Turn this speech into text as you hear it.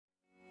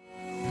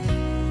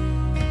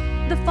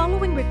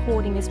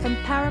recording is from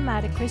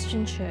Parramatta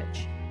Christian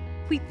Church.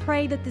 We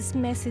pray that this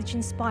message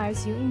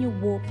inspires you in your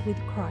walk with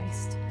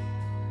Christ.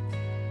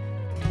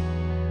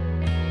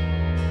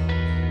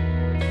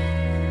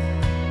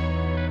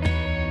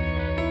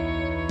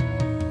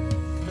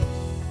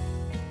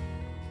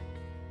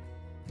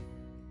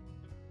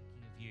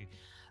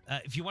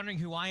 If you're wondering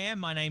who I am,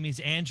 my name is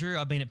Andrew.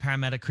 I've been at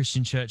Parramatta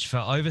Christian Church for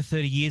over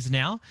 30 years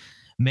now.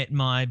 Met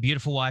my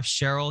beautiful wife,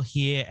 Cheryl,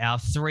 here, our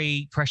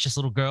three precious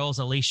little girls,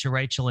 Alicia,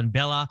 Rachel, and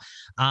Bella.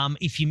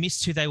 If you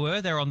missed who they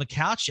were, they're on the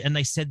couch, and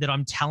they said that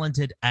I'm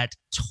talented at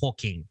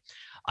talking.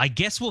 I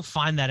guess we'll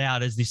find that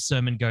out as this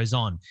sermon goes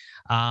on.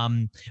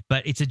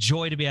 But it's a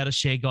joy to be able to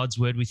share God's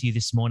word with you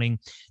this morning.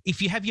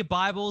 If you have your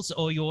Bibles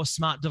or your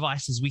smart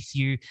devices with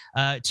you,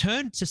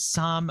 turn to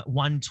Psalm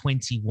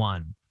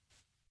 121.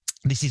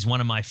 This is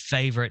one of my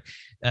favorite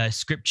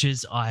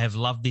scriptures. I have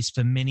loved this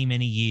for many,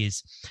 many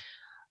years.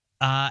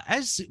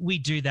 As we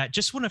do that,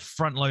 just want to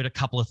front load a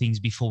couple of things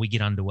before we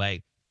get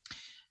underway.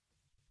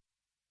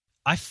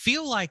 I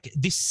feel like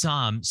this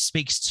psalm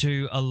speaks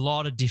to a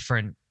lot of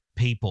different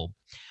people.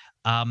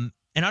 And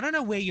I don't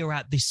know where you're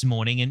at this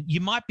morning. And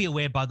you might be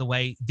aware, by the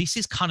way, this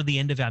is kind of the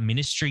end of our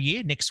ministry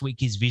year. Next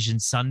week is Vision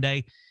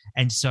Sunday.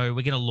 And so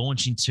we're going to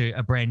launch into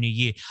a brand new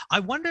year. I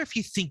wonder if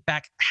you think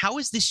back, how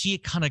has this year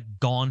kind of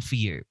gone for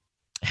you?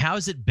 How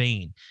has it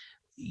been?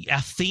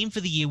 Our theme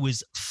for the year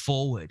was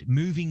forward,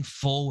 moving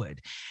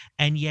forward.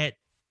 And yet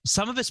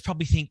some of us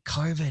probably think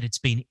COVID, it's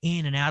been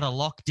in and out of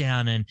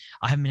lockdown and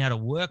I haven't been able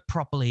to work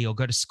properly or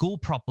go to school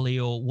properly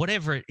or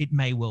whatever it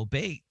may well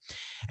be.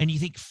 And you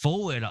think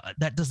forward,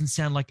 that doesn't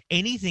sound like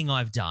anything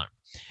I've done.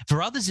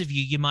 For others of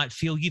you, you might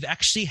feel you've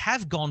actually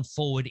have gone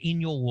forward in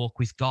your walk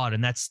with God.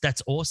 And that's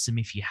awesome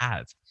if you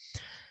have.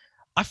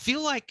 I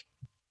feel like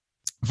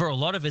for a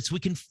lot of us, we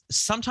can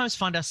sometimes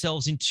find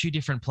ourselves in two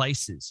different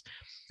places.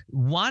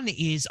 One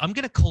is, I'm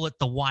going to call it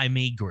the why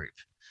me group,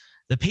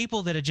 the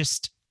people that are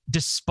just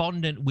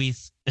despondent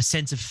with a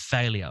sense of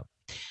failure.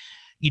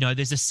 You know,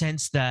 there's a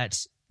sense that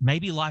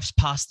maybe life's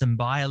passed them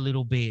by a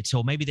little bit,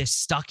 or maybe they're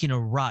stuck in a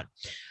rut.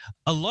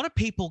 A lot of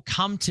people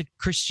come to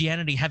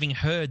Christianity having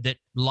heard that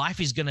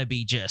life is going to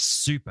be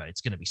just super.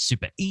 It's going to be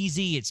super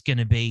easy. It's going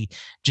to be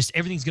just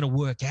everything's going to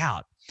work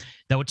out.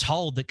 They were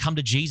told that come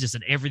to Jesus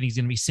and everything's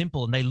going to be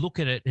simple. And they look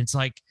at it and it's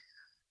like,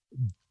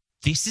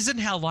 this isn't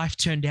how life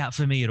turned out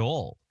for me at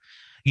all.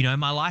 You know,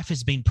 my life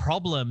has been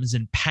problems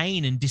and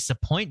pain and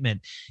disappointment.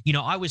 You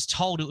know, I was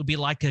told it would be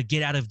like a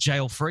get out of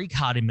jail free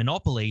card in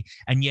Monopoly,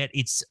 and yet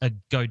it's a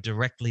go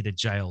directly to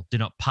jail, do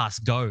not pass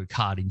go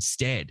card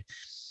instead.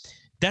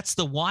 That's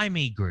the why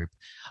me group.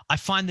 I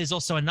find there's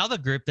also another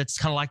group that's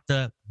kind of like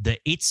the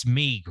it's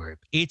me group.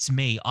 It's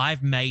me.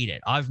 I've made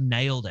it. I've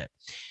nailed it.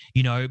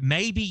 You know,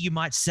 maybe you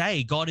might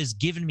say, God has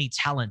given me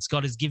talents.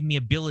 God has given me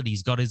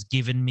abilities. God has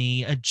given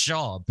me a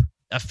job,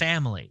 a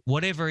family,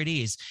 whatever it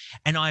is.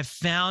 And I've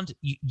found,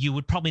 you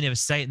would probably never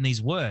say it in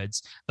these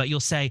words, but you'll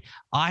say,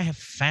 I have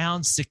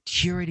found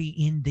security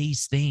in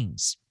these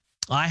things.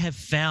 I have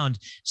found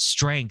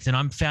strength, and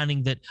I'm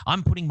finding that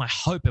I'm putting my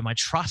hope and my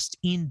trust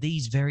in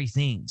these very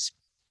things.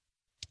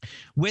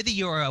 Whether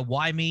you're a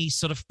why me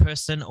sort of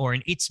person or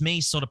an it's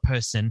me sort of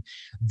person,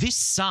 this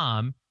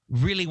psalm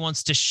really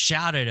wants to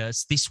shout at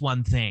us this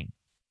one thing.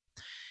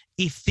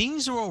 If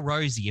things are all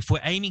rosy, if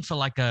we're aiming for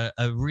like a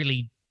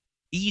really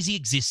easy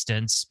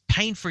existence,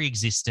 pain-free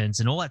existence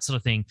and all that sort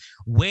of thing,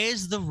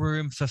 where's the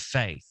room for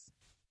faith?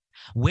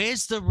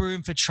 Where's the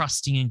room for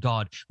trusting in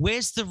God?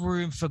 Where's the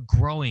room for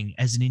growing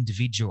as an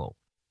individual?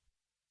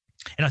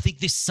 And I think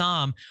this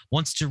psalm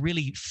wants to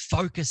really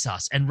focus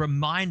us and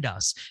remind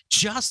us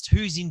just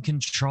who's in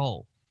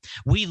control.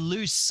 We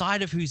lose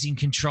sight of who's in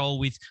control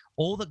with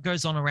all that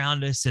goes on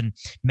around us, and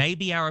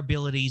maybe our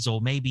abilities,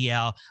 or maybe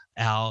our,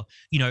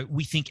 you know,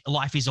 we think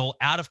life is all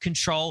out of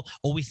control,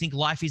 or we think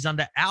life is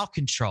under our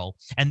control.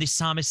 And this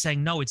psalm is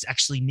saying, no, it's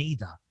actually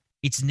neither.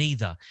 It's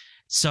neither.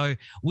 So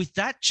with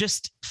that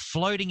just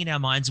floating in our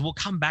minds, we'll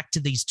come back to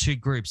these two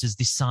groups as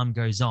this psalm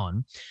goes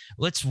on.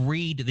 Let's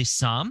read this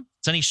psalm.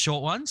 It's only a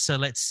short one, so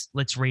let's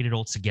read it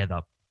all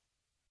together.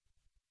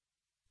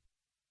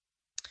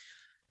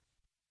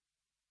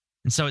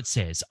 And so it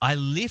says, I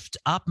lift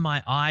up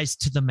my eyes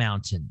to the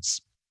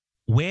mountains.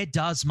 Where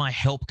does my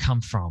help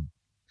come from?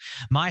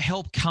 My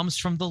help comes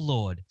from the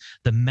Lord,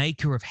 the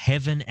maker of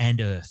heaven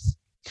and earth.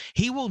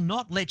 He will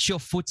not let your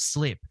foot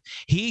slip.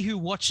 He who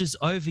watches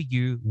over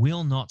you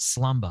will not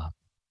slumber.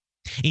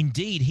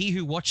 Indeed, he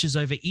who watches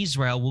over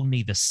Israel will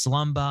neither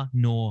slumber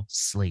nor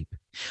sleep.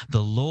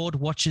 The Lord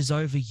watches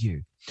over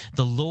you.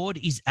 The Lord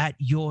is at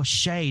your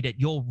shade, at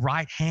your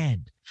right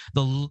hand.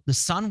 The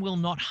sun will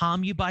not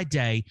harm you by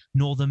day,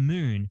 nor the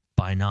moon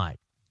by night.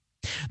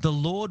 The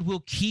Lord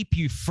will keep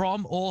you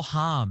from all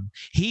harm.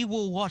 He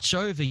will watch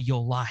over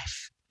your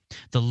life.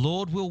 The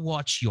Lord will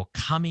watch your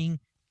coming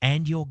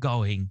and your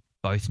going,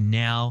 both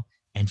now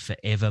and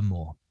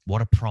forevermore.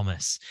 What a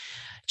promise.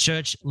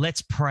 Church,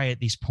 let's pray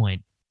at this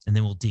point, and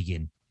then we'll dig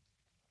in.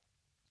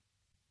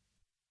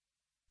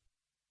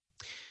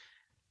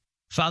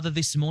 Father,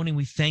 this morning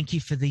we thank you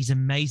for these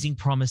amazing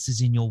promises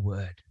in your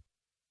word.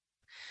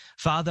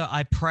 Father,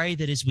 I pray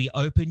that as we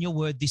open your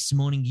word this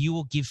morning, you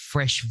will give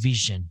fresh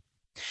vision.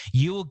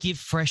 You will give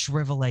fresh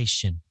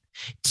revelation.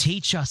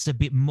 Teach us a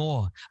bit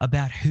more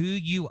about who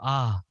you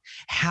are,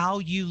 how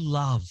you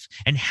love,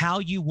 and how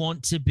you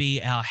want to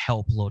be our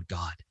help, Lord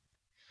God.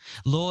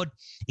 Lord,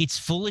 it's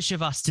foolish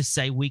of us to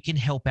say we can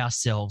help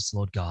ourselves,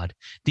 Lord God.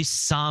 This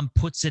psalm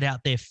puts it out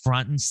there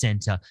front and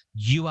center.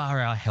 You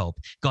are our help.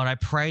 God, I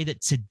pray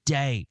that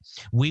today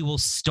we will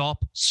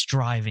stop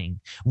striving.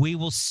 We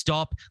will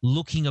stop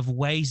looking of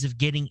ways of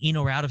getting in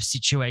or out of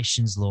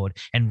situations, Lord,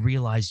 and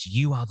realize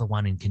you are the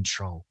one in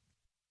control.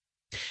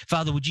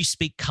 Father, would you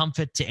speak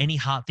comfort to any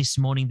heart this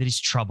morning that is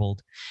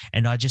troubled?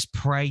 And I just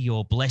pray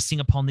your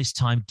blessing upon this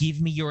time.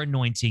 Give me your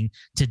anointing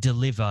to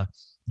deliver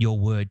your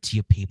word to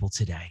your people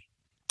today.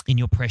 In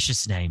your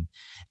precious name,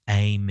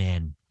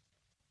 amen.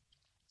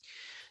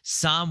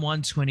 Psalm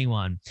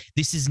 121.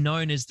 This is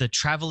known as the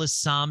traveler's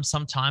psalm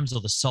sometimes,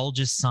 or the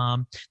soldier's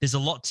psalm. There's a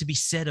lot to be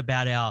said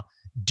about our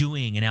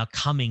doing and our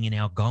coming and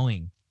our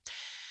going.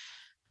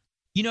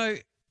 You know,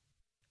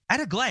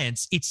 at a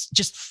glance, it's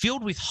just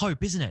filled with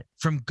hope, isn't it?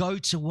 From go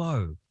to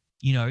woe.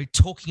 You know,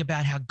 talking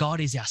about how God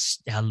is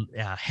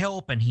our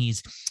help, and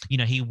he's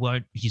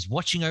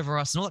watching over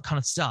us and all that kind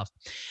of stuff.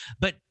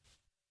 But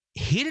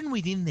hidden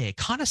within there,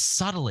 kind of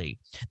subtly,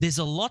 there's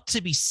a lot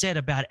to be said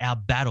about our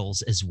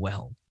battles as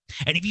well.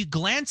 And if you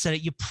glance at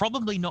it, you're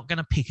probably not going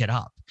to pick it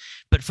up.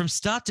 But from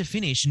start to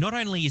finish, not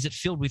only is it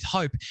filled with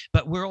hope,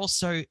 but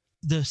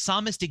the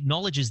psalmist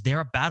acknowledges there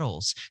are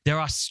battles, there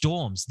are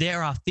storms,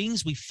 there are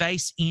things we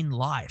face in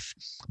life,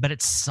 but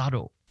it's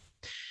subtle.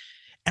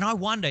 And I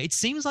wonder, it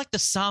seems like the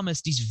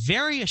psalmist is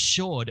very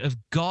assured of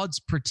God's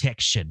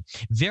protection,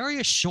 very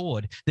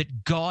assured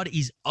that God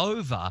is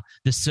over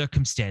the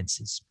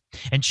circumstances.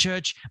 And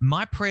church,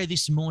 my prayer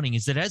this morning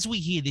is that as we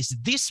hear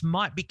this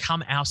might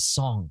become our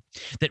song,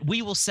 that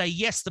we will say,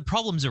 yes, the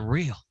problems are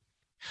real,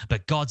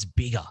 but God's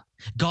bigger,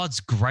 God's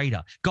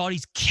greater, God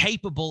is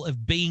capable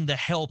of being the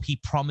help he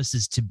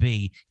promises to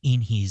be in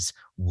his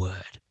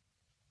word.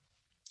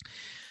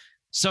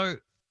 So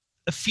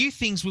a few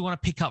things we want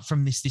to pick up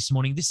from this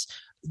morning.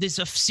 There's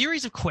a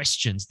series of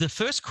questions. The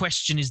first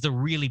question is the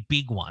really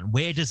big one.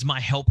 Where does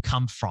my help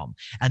come from?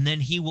 And then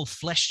he will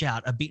flesh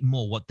out a bit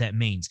more what that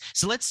means.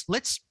 So let's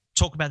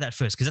talk about that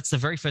first, because that's the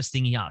very first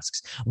thing he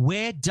asks.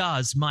 Where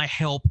does my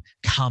help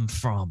come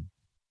from?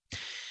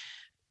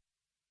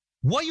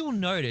 What you'll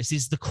notice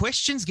is the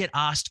questions get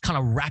asked kind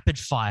of rapid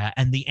fire,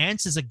 and the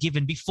answers are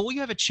given before you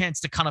have a chance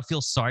to kind of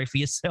feel sorry for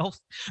yourself,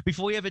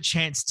 before you have a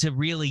chance to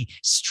really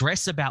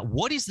stress about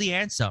what is the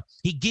answer.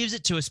 He gives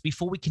it to us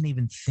before we can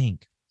even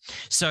think.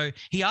 So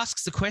he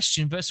asks the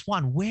question, verse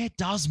 1, where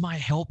does my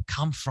help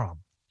come from?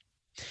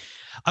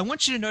 I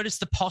want you to notice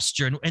the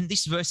posture, and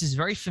this verse is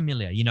very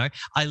familiar. You know,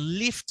 I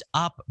lift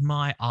up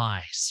my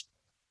eyes.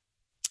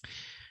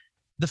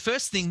 The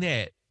first thing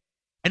there,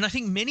 and I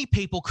think many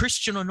people,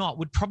 Christian or not,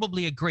 would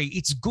probably agree,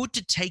 it's good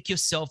to take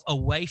yourself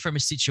away from a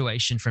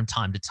situation from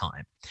time to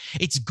time.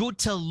 It's good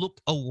to look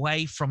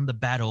away from the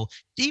battle,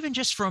 even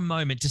just for a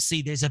moment, to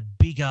see there's a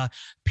bigger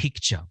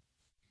picture.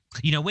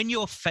 You know, when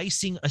you're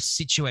facing a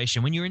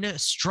situation, when you're in a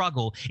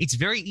struggle, it's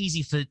very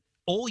easy for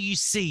all you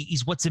see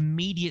is what's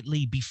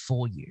immediately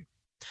before you.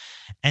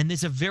 And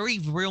there's a very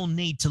real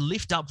need to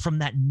lift up from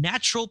that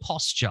natural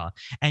posture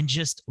and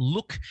just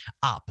look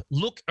up,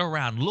 look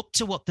around, look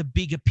to what the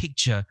bigger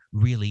picture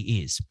really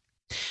is.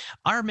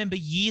 I remember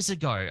years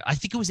ago, I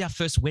think it was our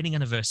first wedding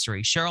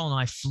anniversary, Cheryl and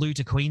I flew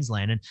to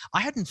Queensland, and I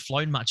hadn't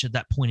flown much at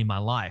that point in my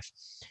life.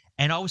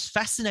 And I was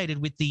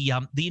fascinated with the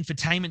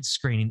infotainment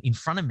screen in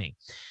front of me.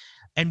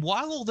 And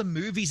while all the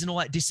movies and all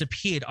that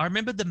disappeared, I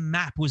remember the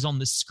map was on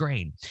the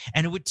screen,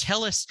 and it would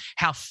tell us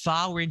how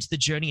far we're into the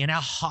journey and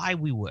how high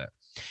we were.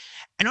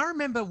 And I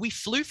remember we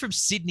flew from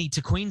Sydney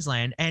to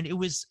Queensland, and it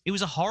was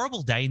a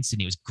horrible day in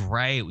Sydney. It was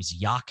grey, it was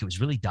yuck, it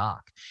was really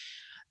dark.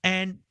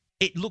 And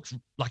it looked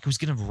like it was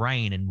going to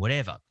rain and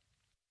whatever.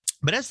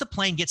 But as the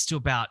plane gets to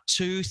about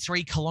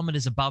 2-3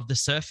 kilometers above the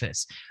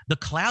surface, the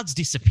clouds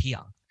disappear.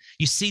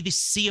 You see this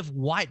sea of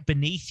white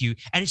beneath you,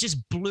 and it's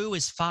just blue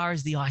as far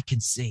as the eye can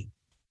see.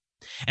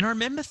 And I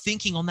remember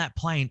thinking on that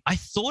plane, I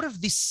thought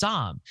of this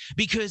psalm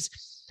because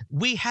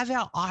we have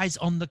our eyes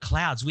on the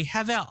clouds. We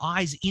have our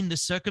eyes in the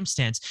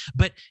circumstance.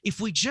 But if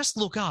we just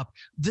look up,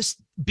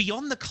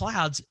 beyond the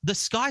clouds, the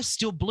sky's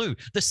still blue.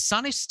 The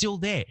sun is still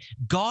there.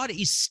 God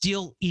is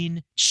still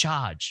in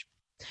charge.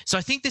 So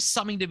I think there's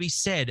something to be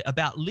said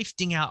about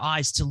lifting our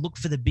eyes to look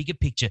for the bigger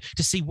picture,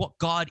 to see what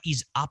God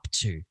is up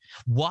to.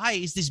 Why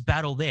is this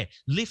battle there?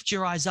 Lift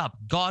your eyes up.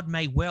 God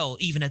may well,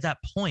 even at that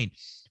point,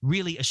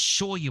 really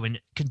assure you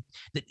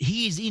that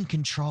he is in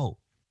control.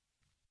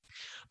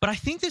 But I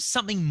think there's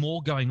something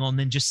more going on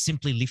than just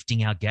simply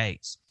lifting our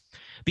gaze.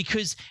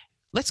 Because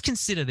let's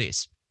consider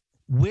this.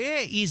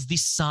 Where is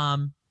this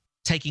psalm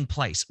taking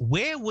place?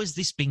 Where was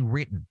this being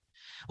written?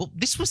 Well,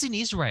 this was in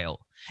Israel,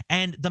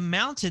 and the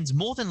mountains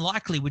more than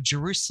likely were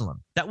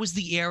Jerusalem. That was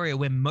the area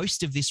where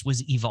most of this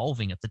was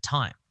evolving at the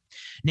time.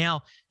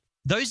 Now,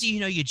 Those of you who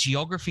know your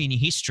geography and your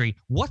history,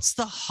 what's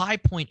the high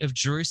point of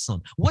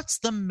Jerusalem? What's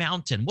the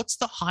mountain? What's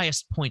the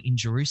highest point in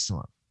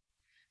Jerusalem?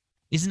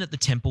 Isn't it the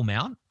Temple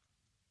Mount?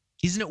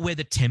 Isn't it where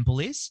the temple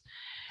is?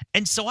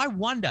 And so I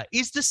wonder,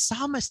 is the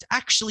psalmist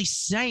actually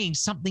saying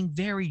something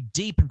very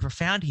deep and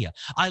profound here?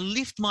 I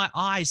lift my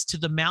eyes to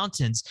the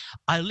mountains.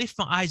 I lift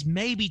my eyes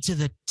maybe to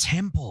the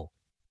temple.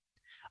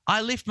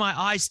 I lift my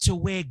eyes to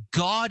where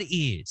God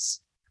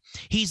is.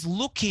 He's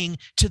looking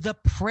to the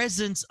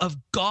presence of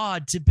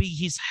God to be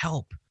his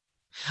help.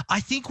 I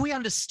think we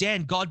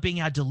understand God being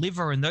our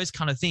deliverer and those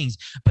kind of things,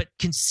 but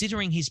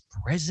considering his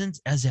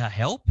presence as our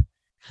help,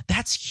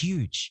 that's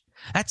huge.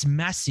 That's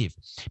massive.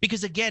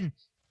 Because again,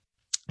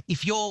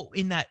 if you're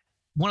in that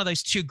one of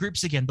those two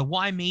groups again, the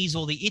why me's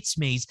or the it's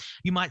me's,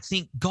 you might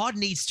think God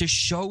needs to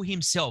show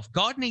himself.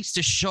 God needs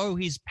to show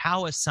his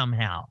power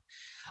somehow.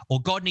 Or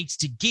God needs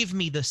to give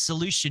me the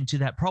solution to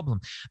that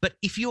problem. But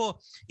if you're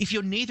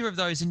neither of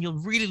those and you're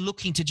really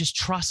looking to just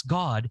trust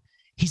God,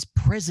 his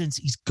presence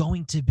is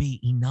going to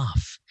be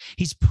enough.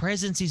 His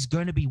presence is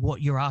going to be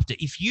what you're after.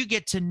 If you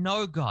get to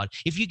know God,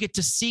 if you get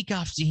to seek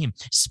after him,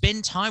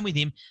 spend time with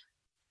him,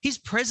 his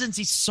presence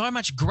is so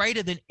much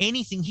greater than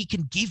anything he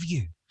can give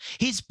you.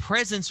 His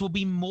presence will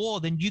be more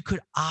than you could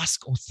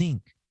ask or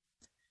think.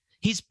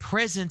 His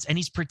presence and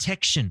his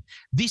protection.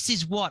 This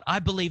is what I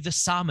believe the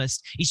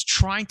psalmist is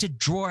trying to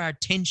draw our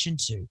attention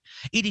to.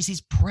 It is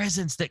his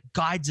presence that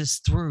guides us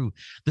through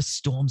the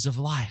storms of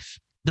life,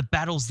 the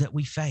battles that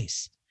we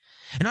face.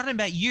 And I don't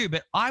know about you,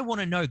 but I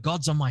want to know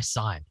God's on my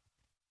side.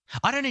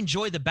 I don't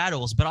enjoy the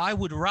battles, but I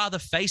would rather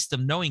face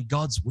them knowing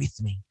God's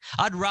with me.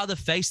 I'd rather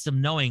face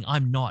them knowing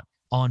I'm not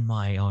on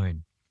my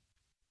own.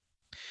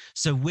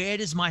 So where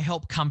does my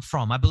help come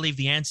from? I believe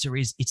the answer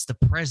is it's the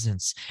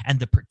presence and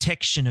the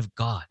protection of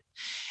God.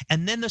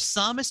 And then the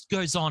psalmist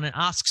goes on and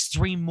asks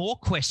three more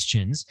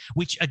questions,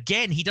 which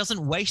again, he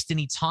doesn't waste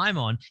any time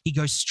on. He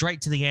goes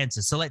straight to the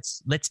answer. So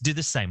let's do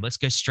the same. Let's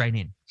go straight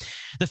in.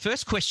 The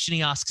first question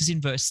he asks is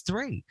in verse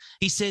 3.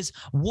 He says,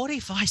 what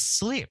if I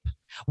slip?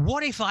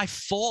 What if I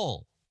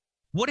fall?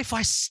 What if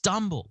I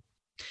stumble?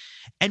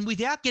 And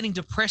without getting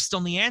depressed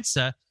on the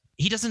answer,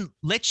 he doesn't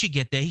let you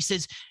get there. He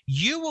says,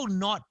 he will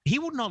not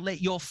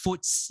let your foot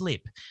slip.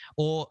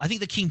 Or I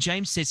think the King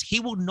James says, he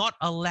will not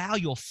allow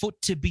your foot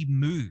to be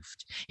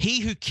moved.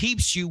 He who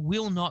keeps you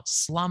will not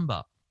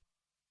slumber.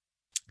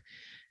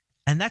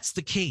 And that's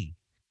the key.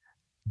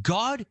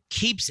 God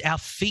keeps our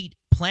feet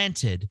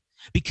planted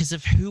because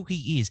of who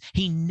he is.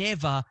 He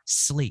never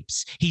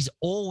sleeps. He's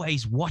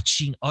always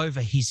watching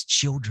over his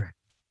children.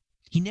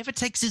 He never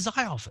takes his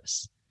eye off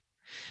us.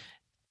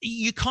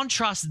 You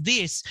contrast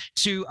this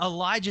to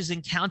Elijah's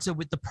encounter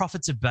with the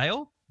prophets of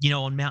Baal,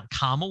 on Mount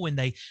Carmel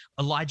when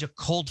Elijah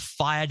called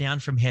fire down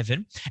from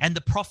heaven and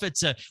the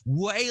prophets are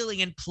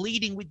wailing and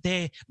pleading with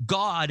their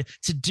God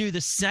to do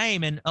the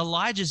same. And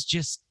Elijah's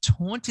just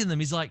taunting them.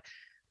 He's like,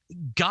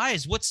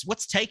 guys,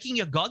 what's taking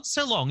your God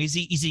so long? Is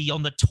he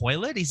on the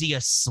toilet? Is he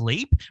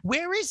asleep?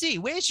 Where is he?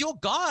 Where's your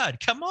God?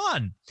 Come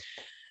on.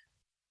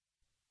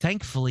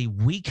 Thankfully,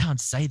 we can't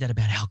say that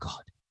about our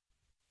God.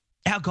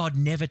 Our God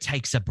never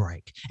takes a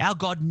break. Our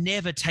God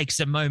never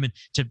takes a moment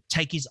to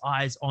take his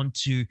eyes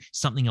onto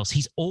something else.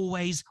 He's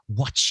always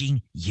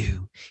watching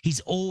you. He's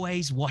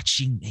always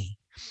watching me.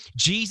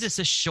 Jesus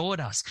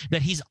assured us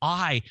that his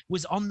eye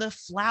was on the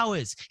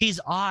flowers. His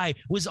eye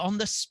was on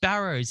the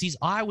sparrows. His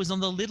eye was on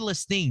the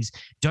littlest things.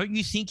 Don't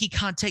you think he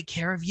can't take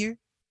care of you?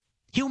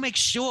 He'll make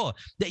sure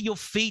that your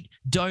feet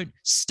don't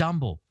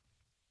stumble.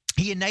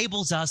 He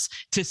enables us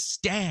to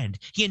stand.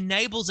 He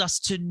enables us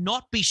to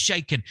not be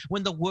shaken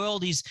when the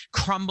world is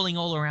crumbling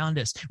all around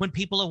us, when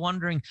people are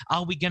wondering,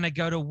 are we going to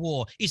go to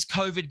war? Is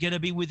COVID going to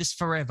be with us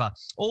forever?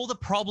 All the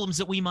problems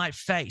that we might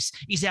face.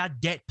 Is our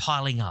debt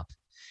piling up?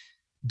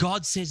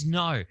 God says,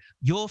 no,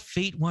 your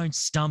feet won't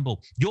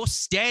stumble.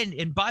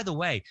 And by the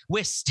way,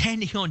 we're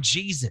standing on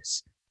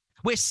Jesus.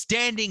 We're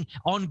standing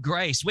on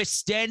grace. We're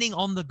standing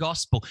on the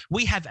gospel.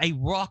 We have a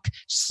rock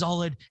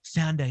solid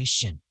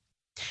foundation.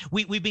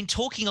 We've been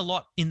talking a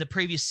lot in the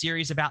previous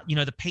series about,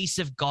 the peace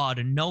of God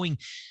and knowing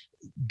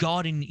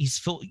God in his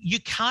full. You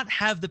can't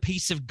have the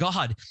peace of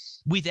God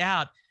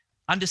without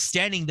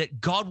understanding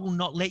that God will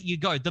not let you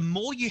go. The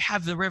more you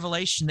have the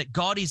revelation that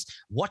God is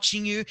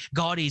watching you,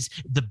 God is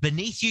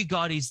beneath you,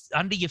 God is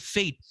under your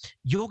feet,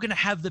 you're going to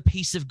have the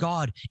peace of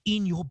God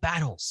in your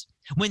battles.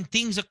 When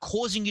things are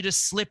causing you to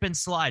slip and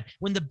slide,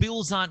 when the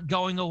bills aren't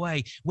going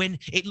away, when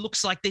it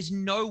looks like there's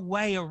no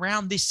way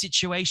around this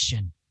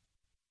situation,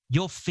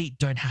 your feet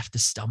don't have to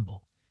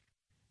stumble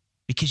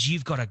because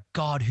you've got a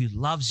God who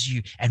loves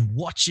you and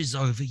watches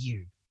over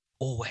you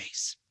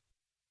always.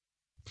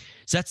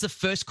 So that's the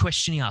first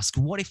question he asks.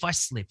 What if I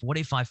slip? What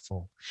if I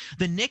fall?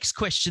 The next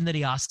question that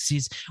he asks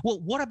is, well,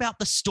 what about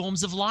the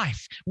storms of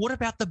life? What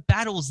about the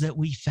battles that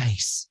we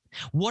face?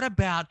 What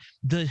about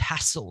the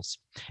hassles?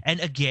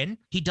 And again,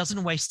 he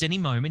doesn't waste any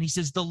moment. He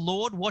says, the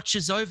Lord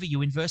watches over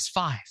you in verse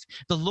 5.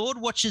 The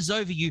Lord watches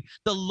over you.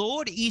 The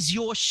Lord is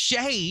your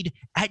shade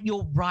at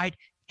your right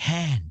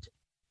hand.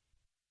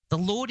 The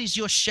Lord is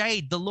your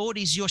shade. The Lord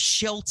is your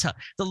shelter.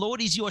 The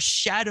Lord is your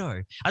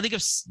shadow. I think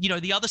of,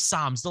 the other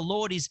Psalms.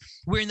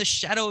 We're in the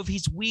shadow of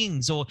his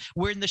wings, or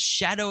we're in the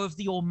shadow of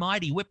the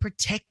Almighty. We're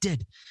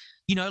protected,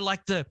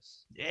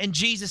 and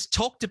Jesus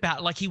talked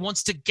about like he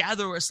wants to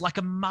gather us like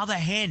a mother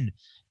hen,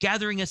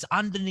 gathering us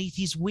underneath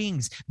his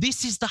wings.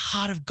 This is the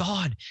heart of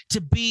God, to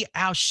be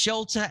our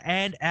shelter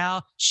and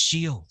our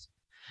shield.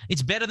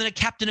 It's better than a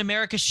Captain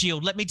America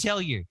shield, let me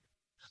tell you.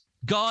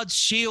 God's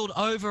shield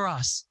over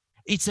us.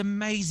 It's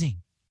amazing.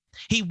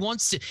 He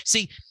wants to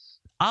see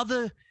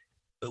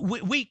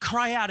we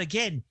cry out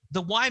again,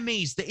 the why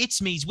me's, the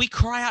it's me's, we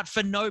cry out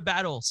for no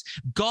battles.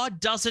 God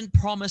doesn't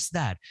promise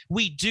that.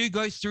 We do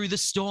go through the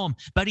storm,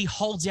 but he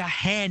holds our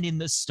hand in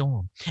the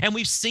storm. And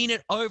we've seen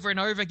it over and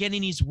over again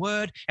in his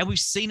word, and we've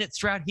seen it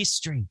throughout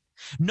history.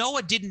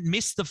 Noah didn't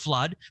miss the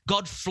flood.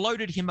 God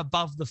floated him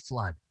above the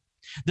flood.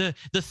 The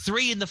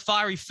three in the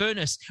fiery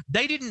furnace,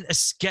 they didn't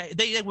escape.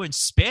 They weren't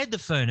spared the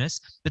furnace,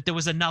 but there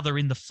was another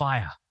in the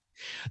fire.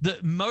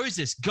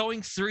 Moses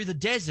going through the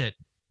desert,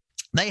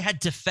 they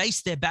had to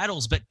face their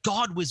battles, but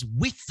God was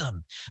with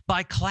them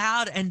by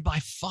cloud and by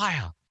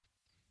fire.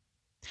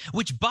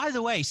 Which, by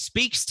the way,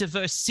 speaks to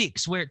verse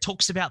 6, where it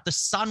talks about the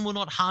sun will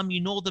not harm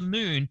you nor the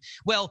moon.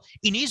 Well,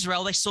 in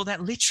Israel, they saw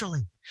that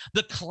literally.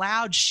 The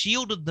cloud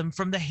shielded them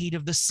from the heat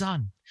of the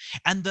sun,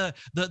 and the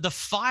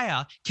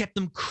fire kept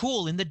them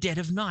cool in the dead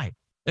of night.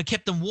 It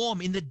kept them warm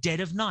in the dead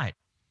of night.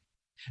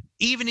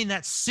 Even in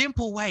that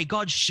simple way,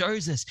 God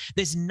shows us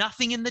there's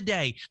nothing in the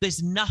day,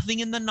 there's nothing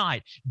in the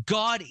night.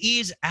 God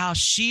is our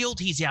shield,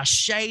 he's our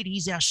shade,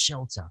 he's our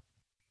shelter.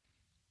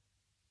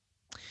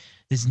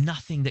 There's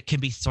nothing that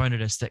can be thrown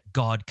at us that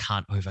God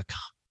can't overcome.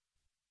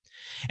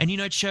 And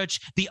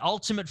church, the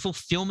ultimate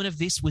fulfillment of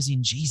this was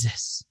in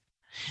Jesus.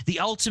 The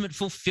ultimate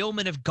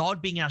fulfillment of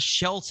God being our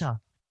shelter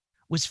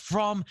was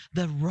from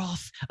the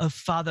wrath of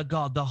Father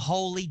God, the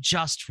holy,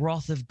 just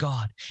wrath of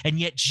God. And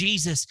yet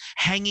Jesus,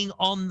 hanging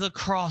on the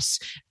cross,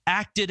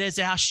 acted as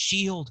our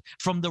shield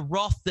from the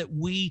wrath that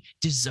we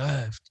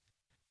deserved.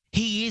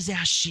 He is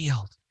our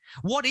shield.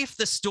 What if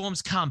the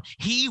storms come?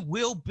 He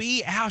will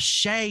be our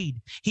shade.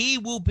 He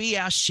will be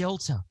our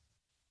shelter.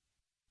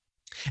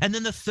 And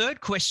then the third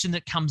question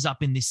that comes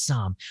up in this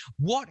psalm,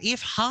 what if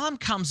harm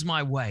comes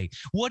my way?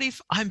 What if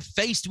I'm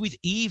faced with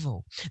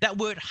evil? That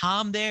word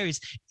harm there is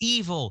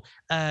evil,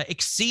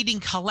 exceeding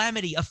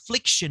calamity,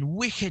 affliction,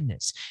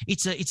 wickedness.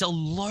 It's a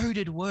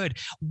loaded word.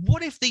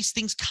 What if these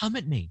things come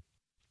at me?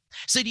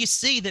 So do you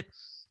see that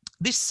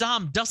this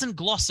psalm doesn't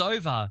gloss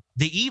over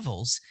the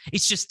evils?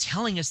 It's just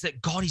telling us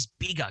that God is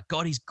bigger,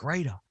 God is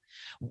greater.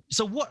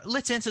 So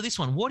let's answer this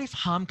one. What if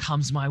harm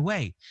comes my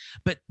way?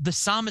 But the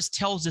psalmist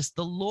tells us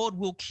the Lord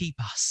will keep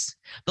us.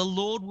 The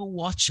Lord will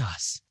watch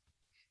us.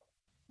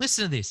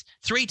 Listen to this.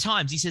 3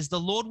 times he says, the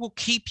Lord will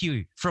keep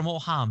you from all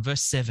harm.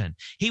 Verse 7,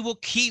 he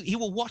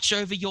will watch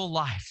over your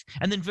life.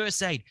 And then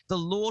verse 8, the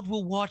Lord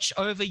will watch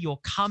over your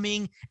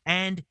coming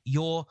and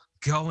your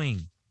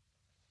going.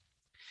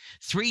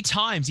 3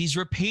 times he's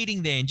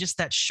repeating there in just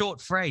that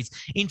short phrase.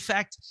 In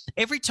fact,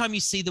 every time you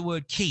see the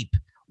word keep,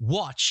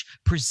 watch,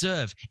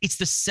 preserve, it's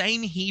the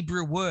same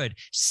Hebrew word.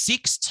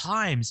 6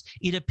 times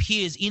it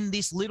appears in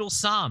this little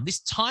psalm,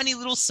 this tiny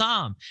little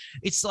psalm.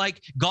 It's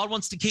like God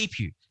wants to keep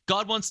you.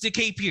 God wants to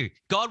keep you.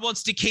 God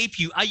wants to keep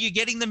you. Are you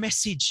getting the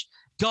message?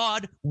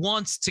 God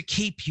wants to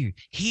keep you.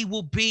 He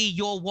will be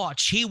your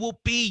watch. He will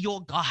be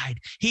your guide.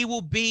 He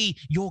will be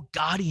your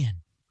guardian.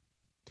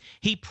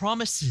 He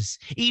promises,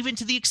 even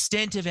to the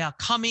extent of our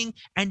coming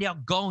and our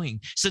going.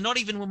 So not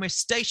even when we're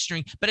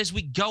stationary, but as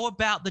we go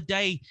about the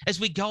day,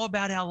 as we go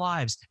about our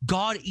lives,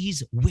 God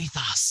is with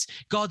us.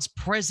 God's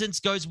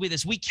presence goes with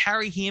us. We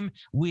carry him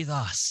with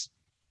us.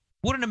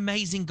 What an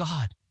amazing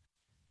God.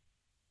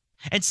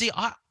 And see,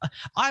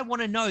 I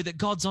want to know that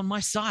God's on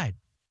my side.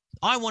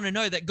 I want to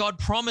know that God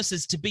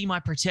promises to be my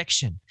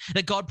protection,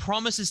 that God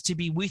promises to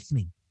be with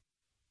me.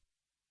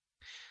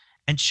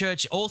 And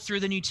church, all through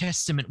the New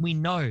Testament, we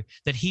know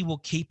that he will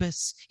keep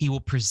us, he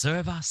will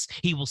preserve us,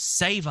 he will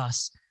save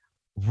us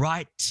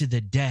right to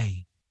the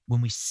day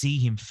when we see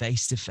him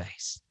face to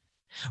face,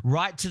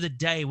 right to the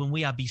day when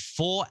we are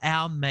before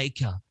our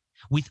Maker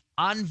with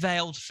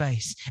unveiled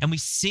face and we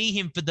see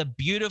him for the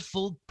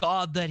beautiful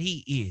God that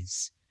he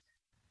is.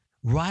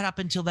 Right up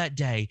until that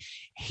day,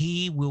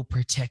 he will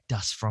protect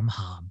us from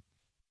harm.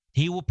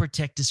 He will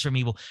protect us from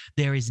evil.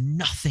 There is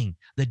nothing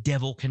the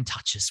devil can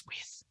touch us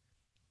with.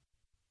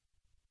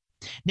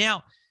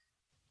 Now,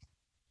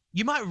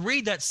 you might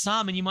read that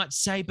psalm and you might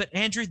say, but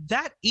Andrew,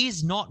 that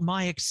is not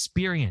my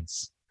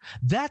experience.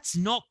 That's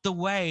not the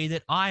way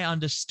that I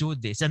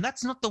understood this. And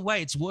that's not the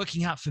way it's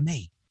working out for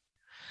me.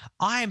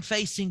 I am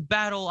facing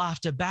battle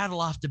after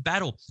battle after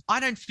battle.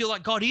 I don't feel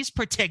like God is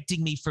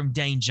protecting me from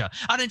danger.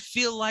 I don't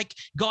feel like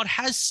God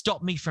has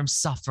stopped me from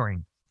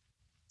suffering.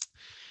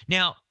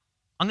 Now,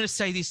 I'm going to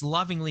say this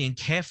lovingly and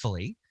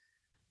carefully.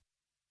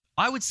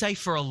 I would say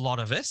for a lot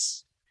of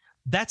us,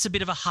 that's a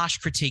bit of a harsh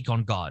critique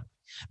on God,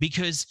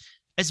 because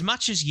as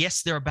much as,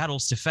 yes, there are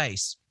battles to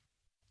face,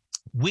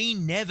 we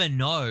never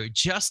know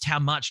just how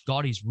much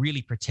God is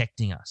really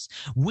protecting us.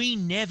 We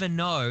never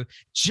know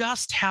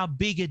just how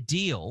big a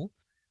deal,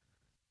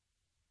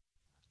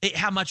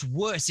 how much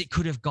worse it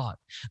could have got.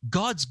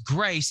 God's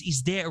grace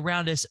is there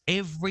around us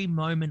every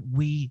moment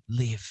we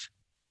live.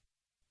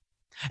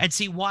 And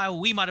see, while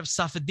we might have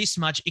suffered this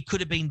much, it could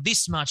have been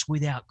this much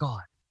without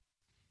God.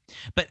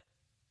 But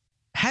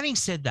having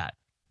said that,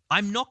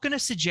 I'm not going to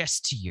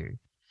suggest to you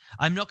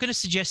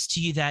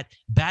that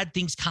bad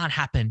things can't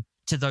happen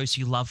to those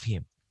who love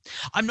him.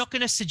 I'm not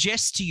going to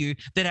suggest to you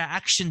that our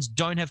actions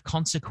don't have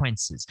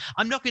consequences.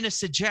 I'm not going to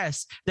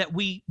suggest that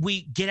we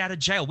get out of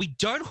jail. We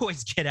don't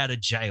always get out of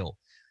jail.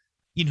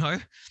 You know,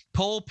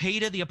 Paul,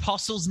 Peter, the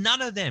apostles,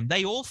 none of them,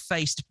 they all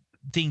faced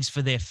things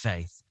for their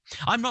faith.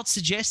 I'm not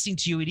suggesting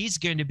to you it is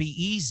going to be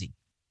easy.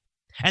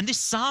 And this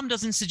psalm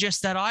doesn't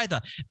suggest that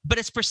either. But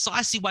it's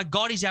precisely why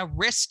God is our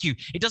rescue.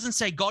 It doesn't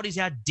say God is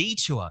our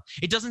detour.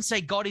 It doesn't say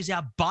God is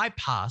our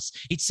bypass.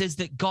 It says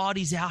that God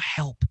is our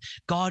help.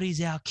 God is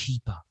our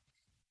keeper.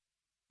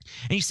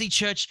 And you see,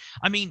 church,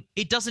 I mean,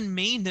 it doesn't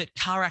mean that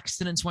car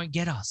accidents won't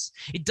get us.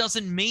 It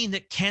doesn't mean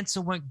that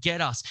cancer won't get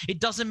us. It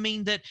doesn't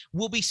mean that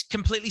we'll be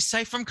completely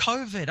safe from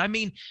COVID. I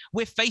mean,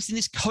 we're facing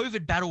this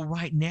COVID battle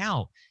right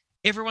now.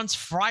 Everyone's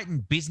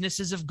frightened.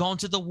 Businesses have gone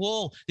to the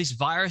wall. This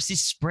virus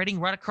is spreading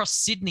right across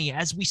Sydney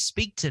as we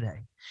speak today.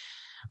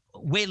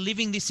 We're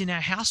living this in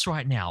our house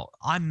right now.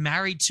 I'm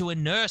married to a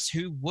nurse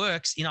who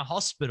works in a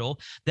hospital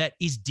that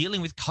is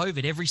dealing with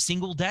COVID every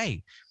single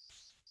day.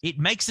 It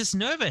makes us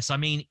nervous. I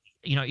mean,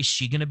 you know, is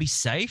she going to be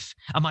safe?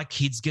 Are my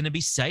kids going to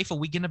be safe? Are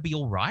we going to be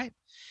all right?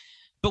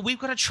 But we've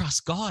got to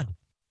trust God.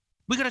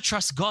 We've got to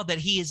trust God that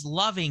he is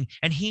loving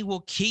and he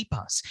will keep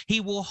us. He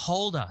will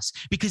hold us.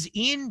 Because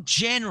in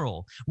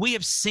general, we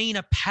have seen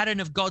a pattern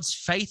of God's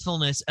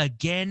faithfulness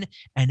again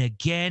and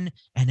again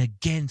and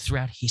again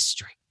throughout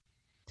history.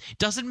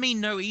 Doesn't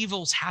mean no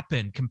evils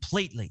happen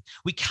completely.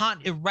 We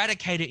can't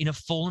eradicate it in a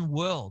fallen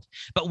world,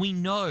 but we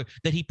know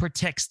that he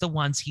protects the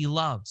ones he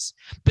loves.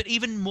 But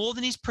even more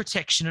than his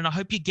protection, and I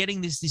hope you're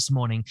getting this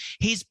morning,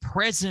 his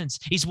presence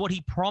is what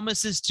he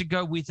promises to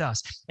go with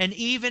us. And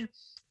even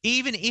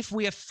if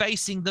we are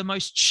facing the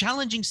most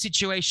challenging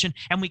situation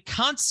and we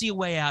can't see a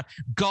way out,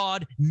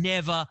 God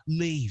never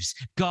leaves.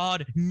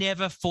 God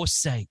never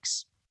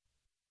forsakes.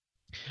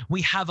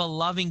 We have a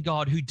loving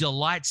God who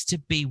delights to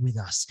be with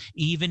us,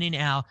 even in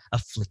our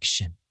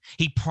affliction.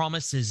 He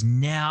promises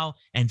now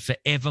and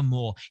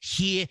forevermore,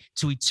 here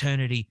to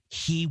eternity,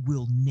 he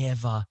will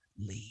never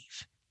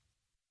leave.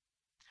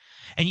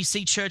 And you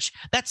see, church,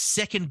 that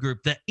second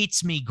group, the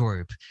it's me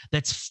group,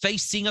 that's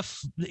facing,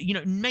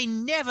 may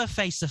never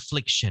face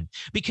affliction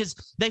because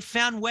they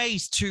found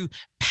ways to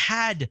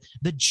pad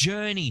the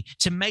journey,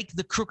 to make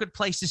the crooked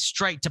places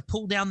straight, to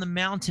pull down the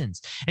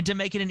mountains, and to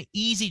make it an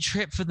easy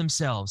trip for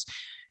themselves.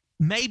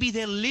 Maybe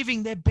they're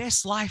living their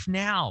best life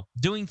now,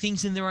 doing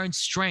things in their own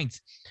strength.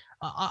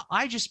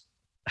 I just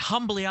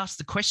humbly ask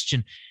the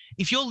question,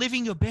 if you're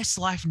living your best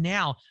life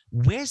now,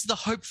 where's the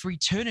hope for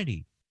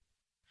eternity?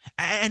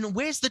 And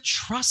where's the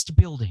trust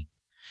building?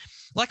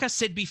 Like I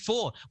said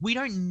before, we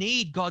don't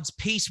need God's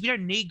peace. We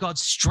don't need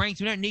God's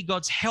strength. We don't need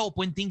God's help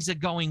when things are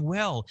going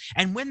well.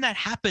 And when that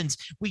happens,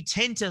 we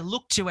tend to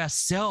look to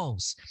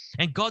ourselves.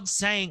 And God's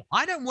saying,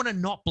 I don't want to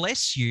not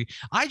bless you.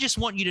 I just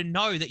want you to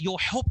know that your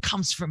help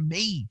comes from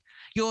me.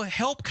 Your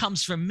help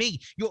comes from me.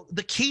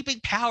 The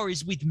keeping power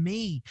is with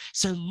me.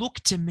 So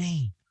look to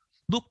me.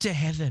 Look to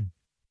heaven.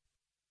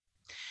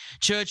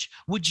 Church,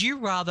 would you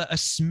rather a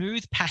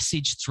smooth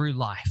passage through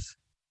life,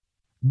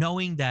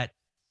 knowing that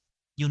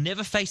you'll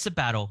never face a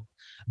battle,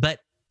 but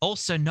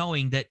also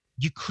knowing that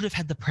you could have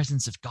had the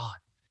presence of God?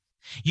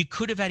 You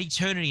could have had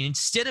eternity. And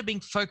instead of being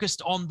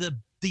focused on the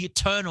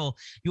eternal,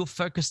 you're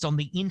focused on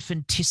the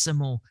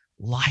infinitesimal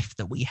life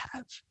that we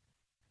have.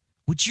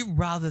 Would you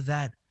rather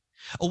that?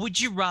 Or would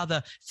you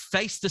rather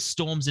face the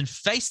storms and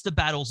face the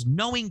battles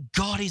knowing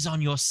God is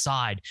on your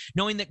side,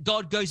 knowing that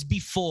God goes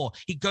before,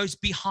 he goes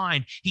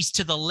behind, he's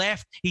to the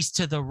left, he's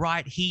to the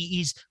right, he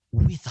is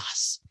with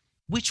us?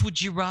 Which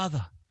would you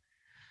rather?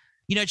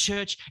 You know,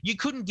 church, you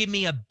couldn't give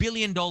me $1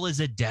 billion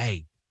a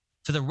day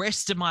for the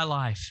rest of my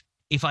life.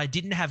 If I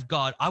didn't have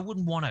God, I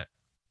wouldn't want it.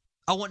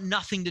 I want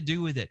nothing to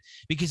do with it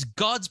because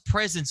God's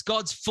presence,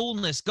 God's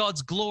fullness,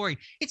 God's glory,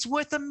 it's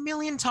worth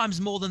 1,000,000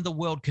 times more than the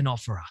world can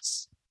offer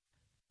us.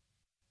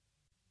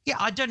 Yeah,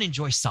 I don't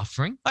enjoy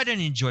suffering. I don't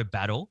enjoy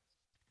battle,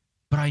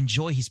 but I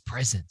enjoy his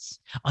presence.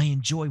 I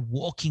enjoy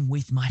walking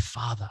with my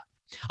Father.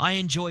 I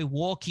enjoy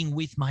walking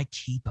with my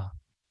keeper,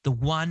 the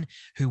one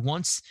who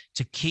wants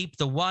to keep,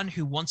 the one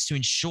who wants to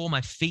ensure my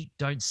feet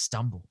don't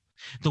stumble,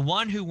 the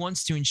one who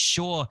wants to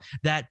ensure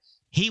that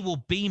he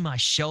will be my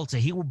shelter.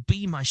 He will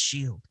be my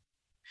shield,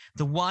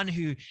 the one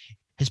who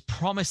is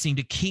promising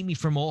to keep me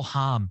from all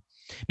harm.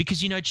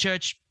 Because, you know,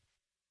 church,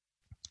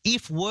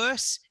 if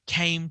worse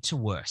came to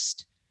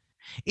worst,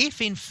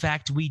 if in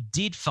fact we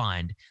did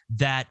find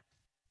that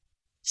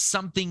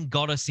something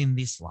got us in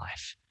this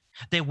life,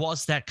 There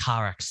was that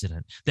car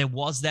accident. There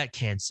was that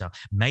cancer.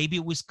 Maybe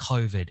it was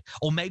COVID,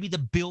 or maybe the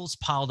bills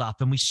piled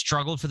up and we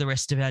struggled for the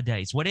rest of our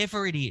days.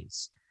 Whatever it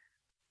is,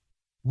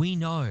 we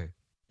know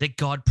that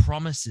God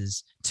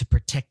promises to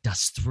protect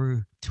us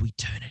through to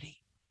eternity.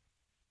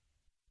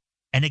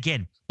 And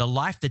again, the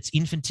life that's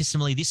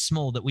infinitesimally this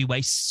small that we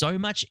waste so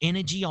much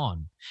energy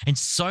on and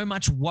so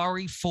much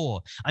worry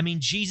for. I mean,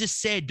 Jesus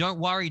said, don't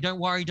worry, don't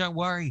worry, don't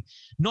worry.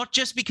 Not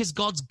just because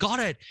God's got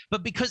it,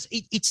 but because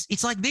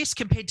it's like this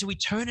compared to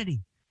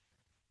eternity.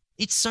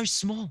 It's so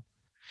small.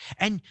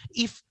 And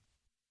if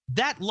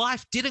that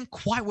life didn't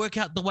quite work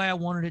out the way I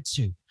wanted it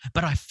to,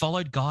 but I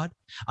followed God,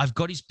 I've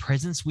got his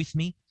presence with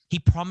me. He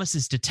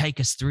promises to take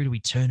us through to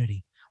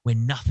eternity where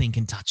nothing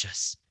can touch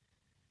us.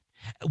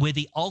 Where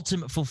the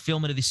ultimate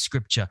fulfillment of this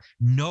scripture,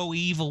 no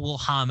evil will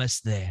harm us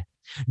there.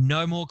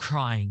 No more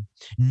crying,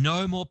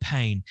 no more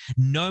pain,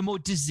 no more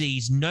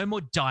disease, no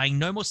more dying,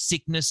 no more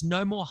sickness,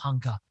 no more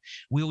hunger.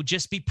 We will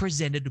just be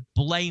presented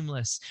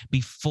blameless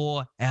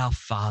before our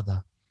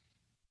Father,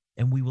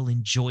 and we will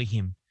enjoy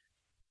him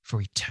for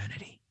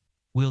eternity.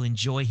 We'll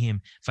enjoy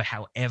him for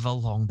however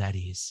long that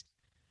is.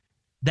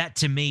 That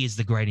to me is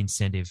the great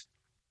incentive.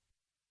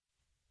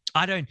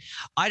 I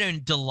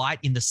don't delight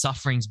in the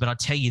sufferings, but I'll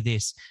tell you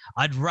this,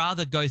 I'd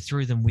rather go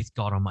through them with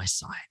God on my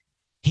side.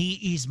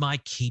 He is my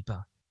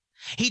keeper.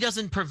 He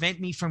doesn't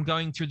prevent me from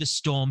going through the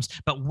storms,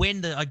 but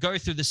when I go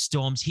through the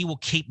storms, he will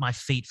keep my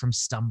feet from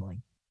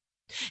stumbling.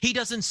 He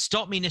doesn't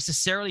stop me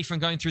necessarily from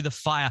going through the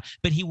fire,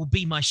 but he will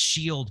be my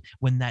shield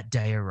when that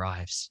day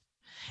arrives.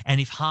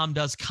 And if harm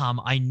does come,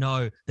 I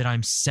know that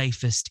I'm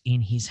safest in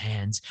his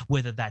hands,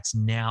 whether that's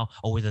now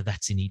or whether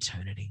that's in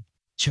eternity.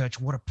 Church,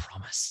 what a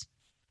promise.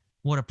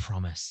 What a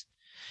promise.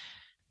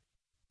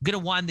 I'm going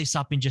to wind this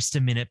up in just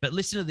a minute, but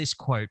listen to this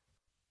quote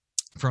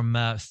from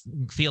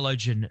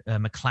theologian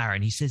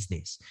McLaren. He says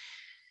this: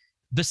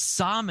 the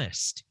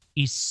psalmist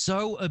is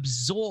so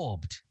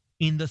absorbed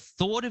in the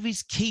thought of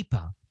his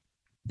keeper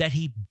that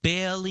he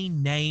barely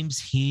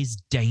names his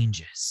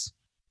dangers.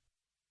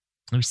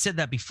 And we said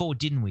that before,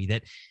 didn't we?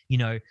 That, you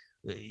know,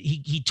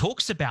 he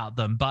talks about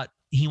them, but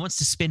he wants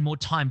to spend more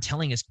time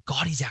telling us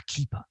God is our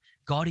keeper.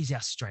 God is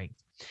our strength.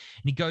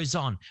 And he goes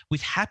on,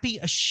 with happy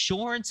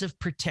assurance of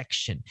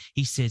protection,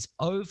 he says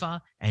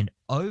over and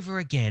over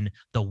again,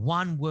 the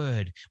one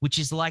word, which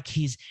is like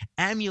his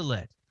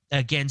amulet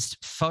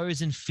against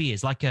foes and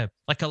fears, like a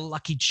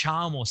lucky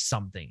charm or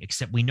something,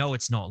 except we know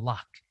it's not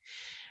luck.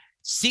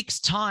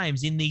 6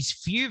 times in these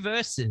few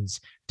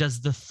verses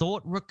does the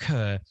thought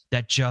recur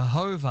that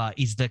Jehovah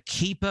is the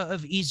keeper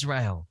of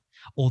Israel,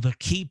 or the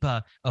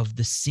keeper of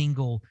the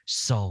single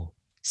soul.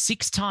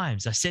 6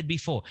 times, I said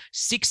before,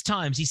 6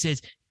 times he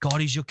says,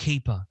 God is your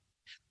keeper.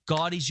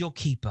 God is your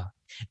keeper.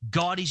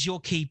 God is your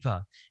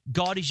keeper.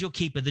 God is your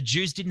keeper. The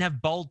Jews didn't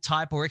have bold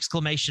type or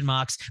exclamation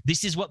marks.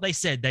 This is what they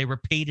said. They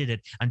repeated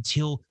it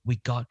until we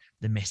got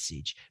the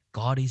message.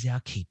 God is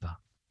our keeper.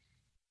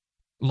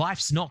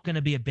 Life's not going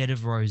to be a bed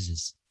of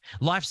roses.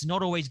 Life's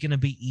not always going to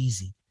be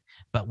easy,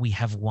 but we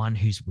have one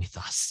who's with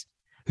us,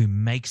 who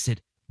makes it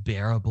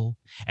bearable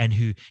and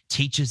who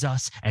teaches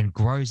us and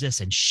grows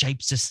us and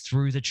shapes us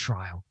through the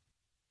trial.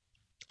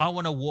 I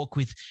want to walk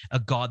with a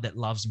God that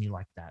loves me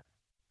like that.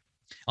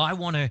 I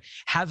want to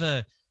have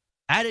a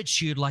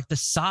attitude like the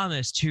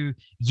psalmist who,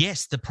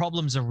 yes, the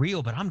problems are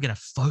real, but I'm going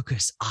to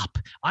focus up.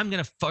 I'm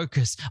going to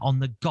focus on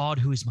the God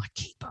who is my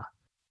keeper.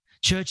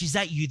 Church, is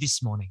that you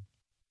this morning?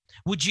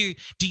 Do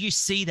you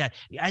see that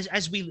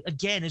as we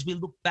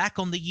look back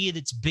on the year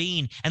that's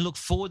been and look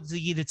forward to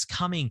the year that's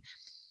coming?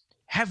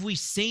 Have we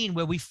seen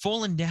where we've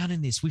fallen down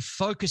in this? We've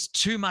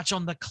focused too much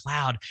on the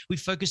cloud.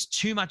 We've focused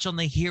too much on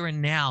the here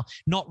and now,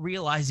 not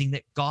realizing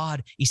that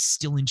God is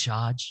still in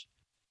charge.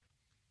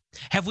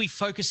 Have we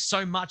focused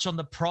so much on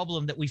the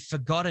problem that we've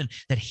forgotten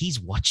that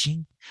he's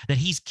watching, that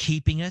he's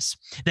keeping us,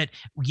 that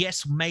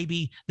yes,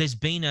 maybe there's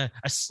been a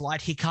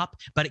slight hiccup,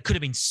 but it could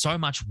have been so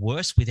much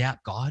worse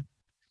without God?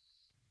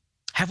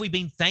 Have we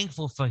been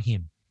thankful for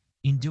him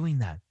in doing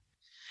that?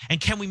 And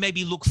can we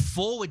maybe look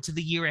forward to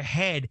the year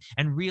ahead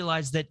and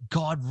realize that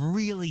God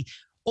really,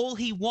 all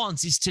he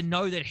wants is to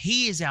know that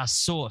he is our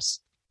source.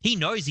 He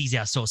knows he's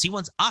our source. He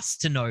wants us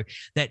to know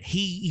that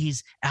he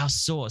is our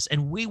source.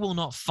 And we will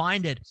not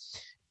find it,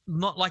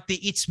 not like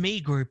the It's Me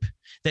group,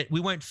 that we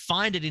won't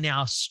find it in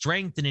our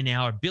strength and in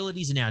our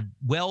abilities and our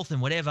wealth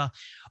and whatever,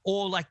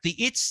 or like the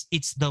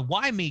it's the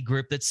Why Me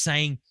group that's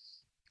saying,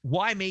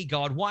 why me,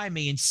 God? Why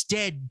me?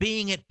 Instead,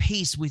 being at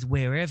peace with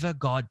wherever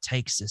God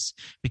takes us,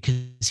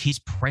 because his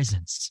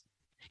presence,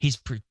 his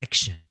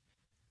protection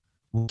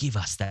will give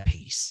us that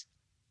peace.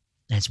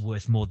 And it's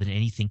worth more than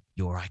anything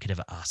you or I could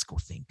ever ask or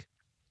think.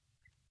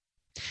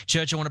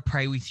 Church, I want to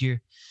pray with you.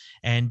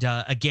 And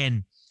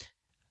again,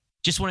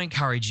 just want to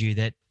encourage you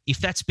that if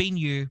that's been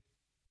you,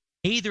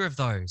 either of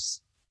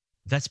those,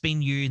 if that's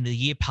been you in the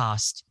year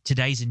past,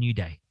 today's a new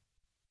day.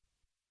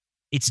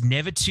 It's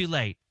never too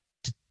late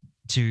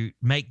to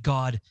make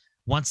God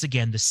once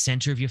again the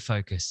center of your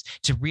focus,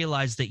 to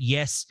realize that,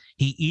 yes,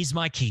 he is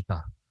my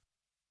keeper.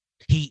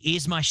 He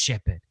is my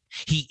shepherd.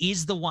 He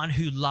is the one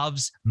who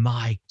loves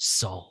my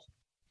soul.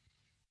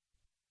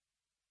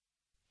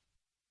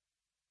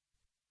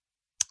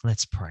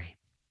 Let's pray.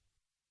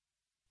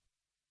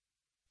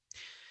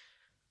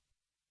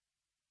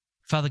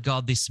 Father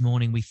God, this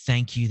morning we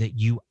thank you that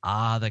you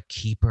are the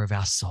keeper of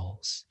our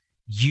souls.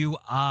 You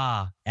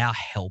are our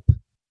help.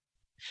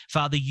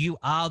 Father, you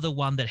are the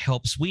one that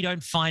helps. We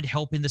don't find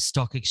help in the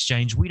stock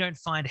exchange. We don't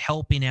find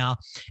help in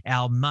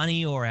our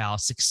money or our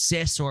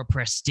success or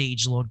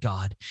prestige, Lord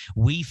God.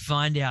 We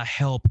find our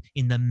help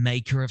in the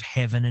maker of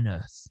heaven and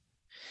earth.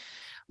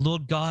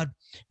 Lord God,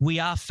 we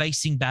are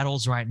facing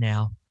battles right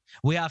now.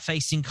 We are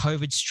facing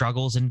COVID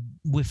struggles, and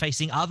we're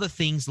facing other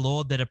things,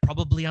 Lord, that are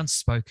probably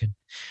unspoken.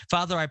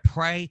 Father, I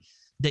pray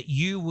that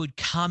you would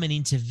come and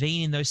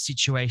intervene in those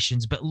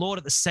situations. But Lord,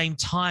 at the same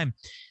time,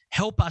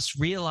 help us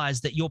realize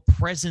that your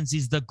presence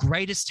is the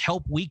greatest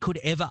help we could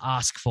ever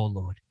ask for,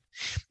 Lord.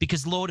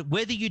 Because, Lord,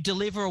 whether you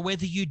deliver or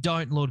whether you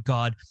don't, Lord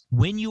God,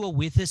 when you are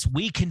with us,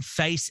 we can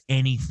face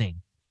anything.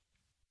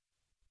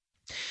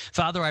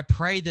 Father, I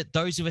pray that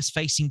those of us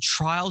facing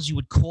trials, you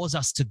would cause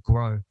us to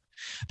grow.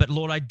 But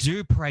Lord, I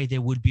do pray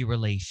there would be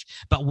relief.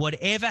 But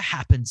whatever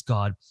happens,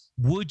 God,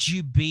 would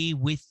you be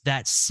with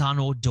that son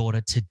or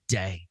daughter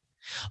today?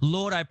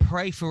 Lord, I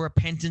pray for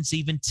repentance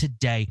even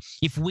today.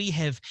 If we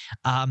have,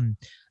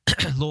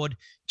 Lord,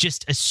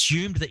 just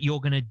assumed that you're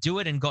going to do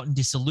it and gotten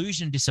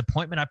disillusioned,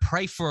 disappointment, I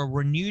pray for a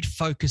renewed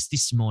focus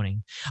this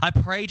morning. I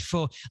prayed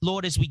for,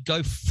 Lord, as we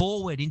go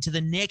forward into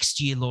the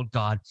next year, Lord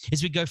God,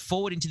 as we go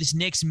forward into this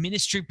next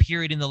ministry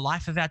period in the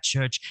life of our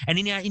church and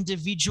in our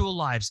individual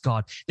lives,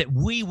 God, that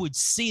we would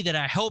see that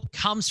our help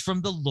comes from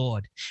the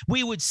Lord.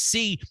 We would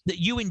see that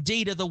you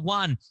indeed are the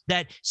one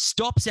that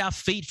stops our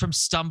feet from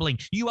stumbling.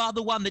 You are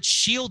the one that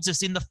shields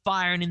us in the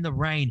fire and in the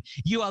rain.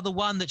 You are the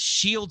one that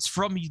shields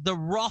from the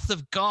wrath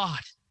of God.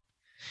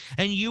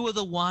 And you are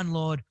the one,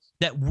 Lord,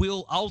 that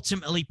will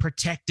ultimately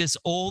protect us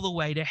all the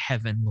way to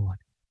heaven, Lord.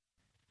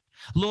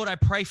 Lord, I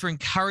pray for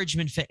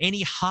encouragement for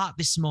any heart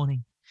this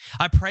morning.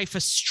 I pray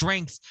for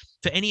strength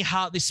for any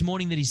heart this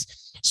morning that is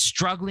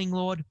struggling,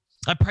 Lord.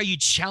 I pray you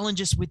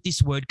challenge us with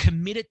this word.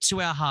 Commit it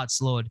to our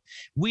hearts, Lord.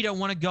 We don't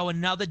want to go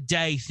another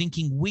day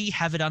thinking we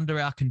have it under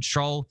our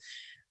control.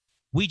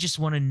 We just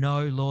want to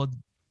know, Lord,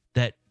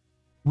 that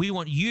we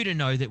want you to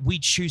know that we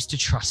choose to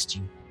trust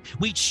you.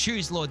 We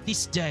choose, Lord,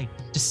 this day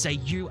to say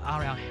you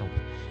are our help.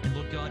 And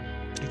Lord God,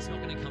 it's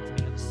not going to come from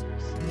any other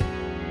source.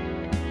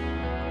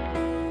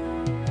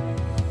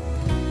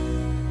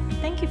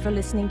 Thank you for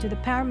listening to the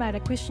Parramatta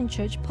Christian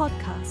Church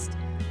podcast.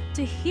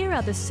 To hear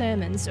other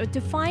sermons or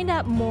to find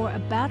out more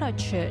about our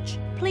church,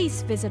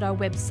 please visit our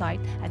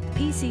website at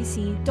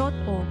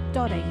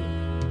pcc.org.au.